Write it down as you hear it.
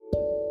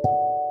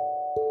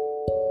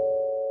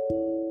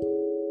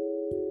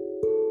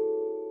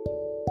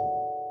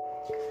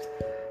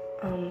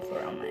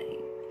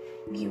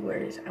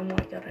viewers, I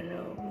want y'all to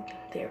know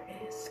there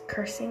is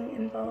cursing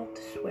involved,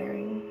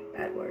 swearing,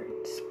 bad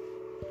words.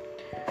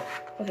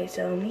 Okay,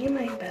 so me and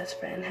my best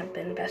friend have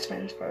been best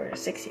friends for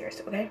 6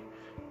 years, okay?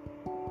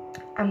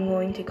 I'm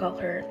going to call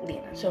her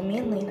Lena. So me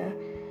and Lena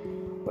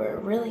were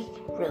really,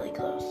 really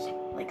close,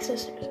 like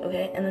sisters,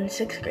 okay? And then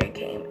 6th grade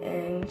came,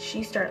 and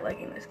she started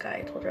liking this guy.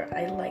 I told her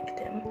I liked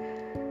him,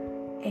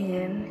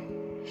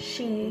 and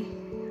she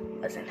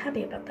wasn't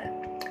happy about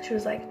that. She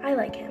was like, I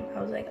like him.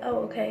 I was like, oh,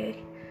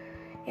 okay.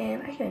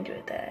 And I couldn't do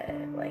it that,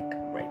 like,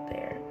 right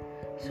there.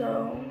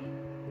 So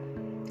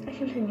I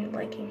continued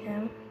liking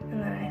him,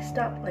 and then I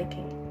stopped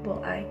liking,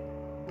 well, I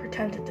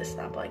pretended to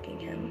stop liking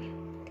him.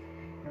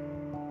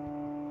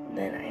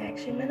 Then I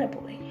actually met a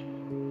boy.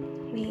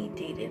 We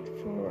dated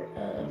for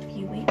a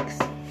few weeks,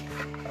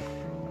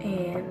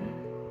 and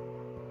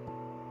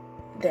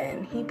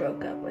then he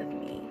broke up with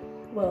me.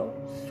 Well,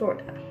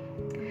 sorta.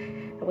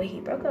 The way he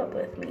broke up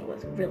with me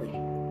was really,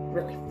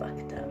 really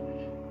fucked up.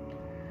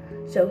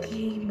 So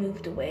he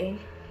moved away,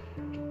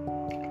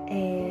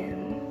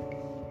 and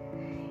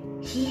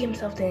he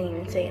himself didn't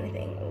even say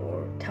anything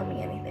or tell me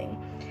anything.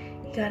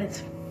 He got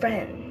his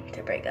friend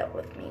to break up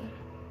with me.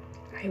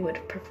 I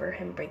would prefer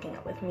him breaking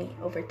up with me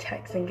over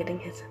text and getting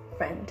his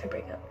friend to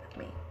break up with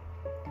me.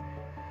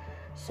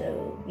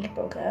 So we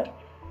broke up,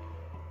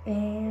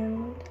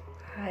 and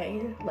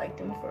I liked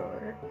him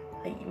for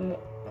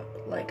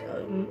like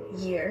a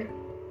year.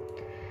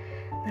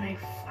 Then I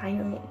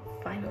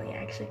finally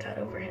actually got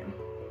over him.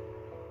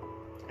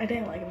 I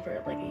didn't like him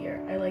for like a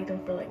year. I liked him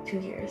for like 2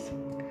 years.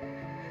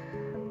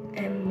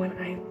 And when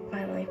I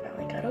finally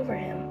got over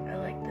him, I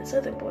liked this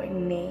other boy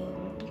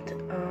named,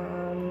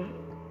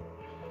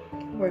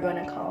 we're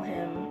gonna call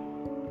him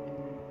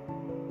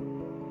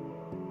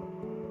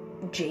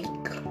Jake.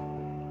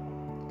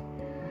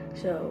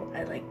 So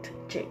I liked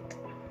Jake.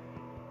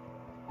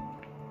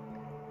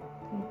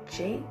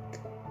 Jake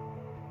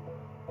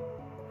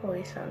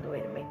always found a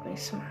way to make me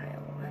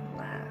smile and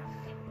laugh.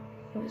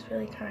 He was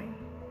really kind.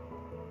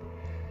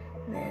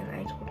 And then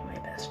I told my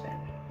best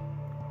friend,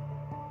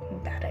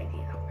 bad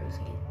idea,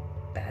 Rosie,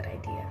 bad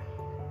idea.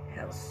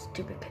 How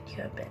stupid could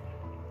you have been?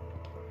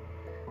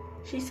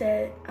 She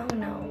said, oh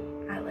no,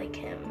 I like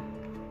him.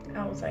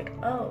 I was like,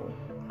 oh,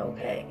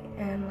 okay.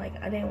 And like,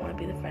 I didn't want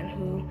to be the friend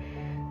who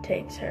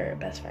takes her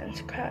best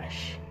friend's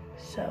crush.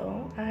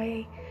 So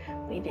I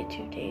waited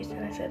 2 days,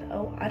 and I said,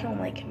 oh, I don't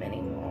like him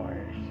anymore.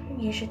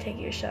 You should take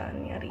your shot,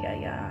 and yada yada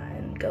yada,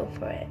 and go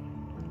for it.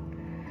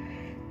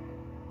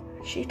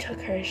 She took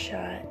her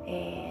shot,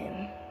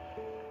 and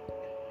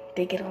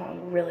they get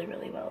along really,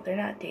 really well. They're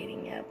not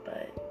dating yet,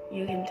 but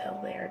you can tell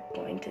they're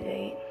going to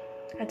date.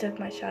 I took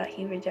my shot.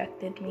 He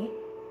rejected me,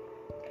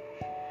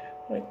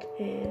 which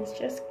is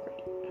just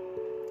great.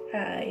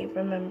 I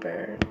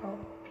remember all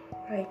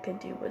I could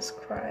do was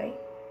cry.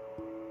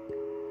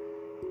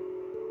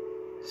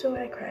 So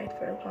I cried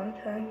for a long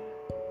time.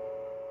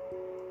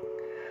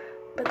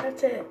 But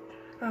that's it.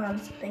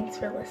 Thanks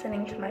for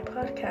listening to my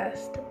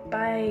podcast.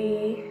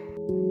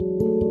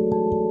 Bye.